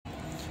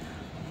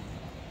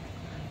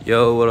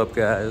Yo, what up,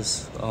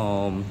 guys?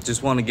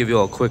 Just want to give you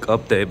all a quick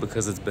update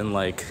because it's been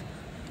like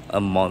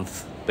a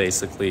month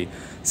basically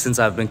since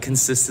I've been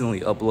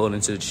consistently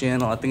uploading to the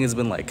channel. I think it's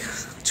been like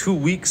 2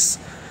 weeks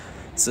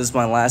since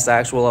my last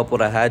actual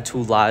upload. I had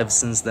 2 lives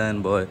since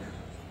then, but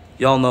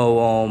y'all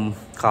know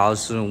college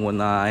student when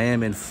I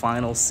am in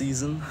final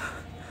season.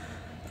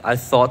 I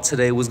thought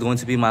today was going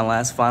to be my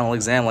last final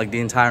exam. Like, the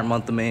entire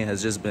month of May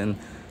has just been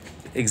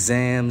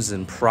exams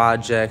and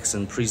projects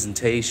and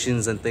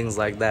presentations and things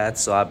like that,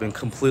 so I've been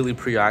completely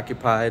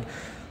preoccupied.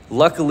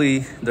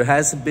 Luckily, there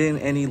hasn't been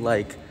any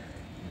like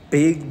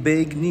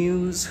big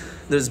news.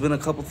 There's been a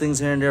couple things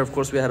here and there. Of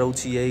course, we had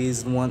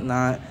OTAs and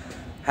whatnot.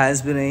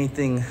 Hasn't been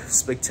anything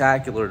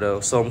spectacular though,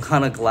 so I'm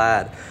kind of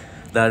glad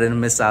that I didn't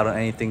miss out on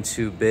anything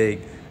too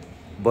big.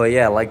 But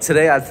yeah, like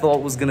today I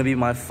thought was gonna be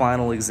my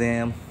final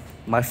exam,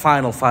 my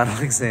final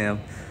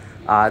exam.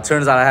 It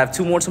turns out I have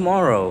 2 more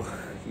tomorrow.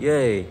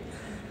 Yay.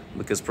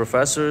 Because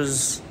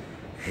professors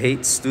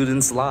hate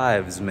students'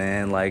 lives,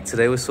 man. Like,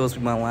 today was supposed to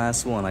be my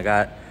last one. I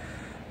got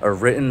a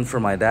written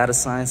for my data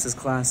sciences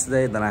class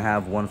today. Then I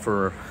have one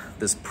for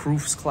this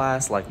proofs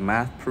class, like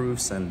math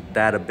proofs and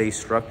database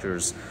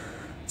structures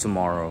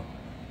tomorrow.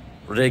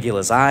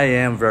 Ridiculous. I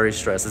am very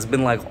stressed. It's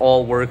been like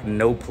all work,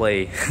 no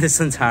play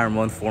this entire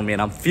month for me,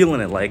 and I'm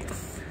feeling it. Like,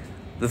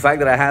 the fact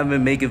that I haven't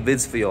been making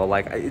vids for y'all,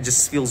 like, it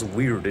just feels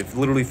weird. It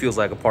literally feels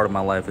like a part of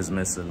my life is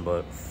missing,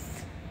 but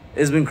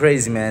it's been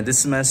crazy, man. This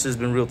semester has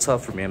been real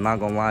tough for me. I'm not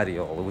gonna lie to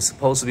y'all. It was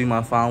supposed to be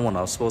my final one.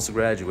 I was supposed to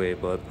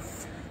graduate, but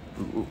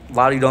a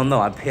lot of you don't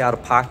know. I pay out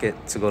of pocket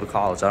to go to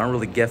college. I don't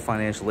really get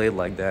financial aid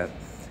like that.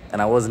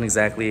 And I wasn't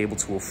exactly able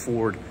to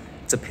afford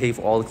to pay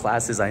for all the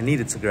classes I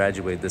needed to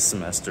graduate this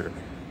semester.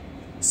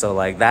 So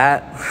like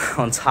that,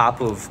 on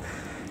top of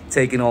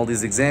taking all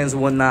these exams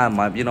and whatnot,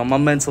 my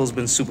mental's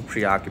been super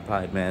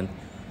preoccupied, man.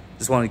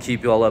 Just want to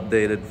keep you all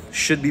updated.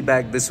 Should be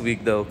back this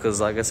week though,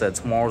 because like I said,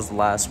 tomorrow's the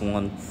last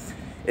one.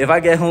 If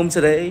I get home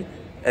today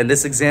and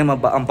this exam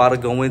I'm about to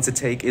go in to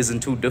take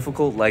isn't too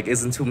difficult, like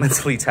isn't too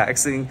mentally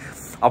taxing,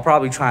 I'll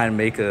probably try and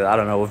make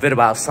a vid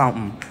about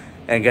something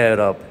and get it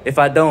up. If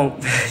I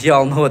don't,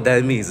 y'all know what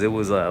that means. It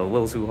was a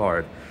little too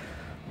hard.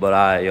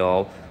 But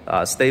y'all,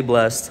 stay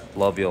blessed.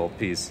 Love y'all.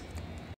 Peace.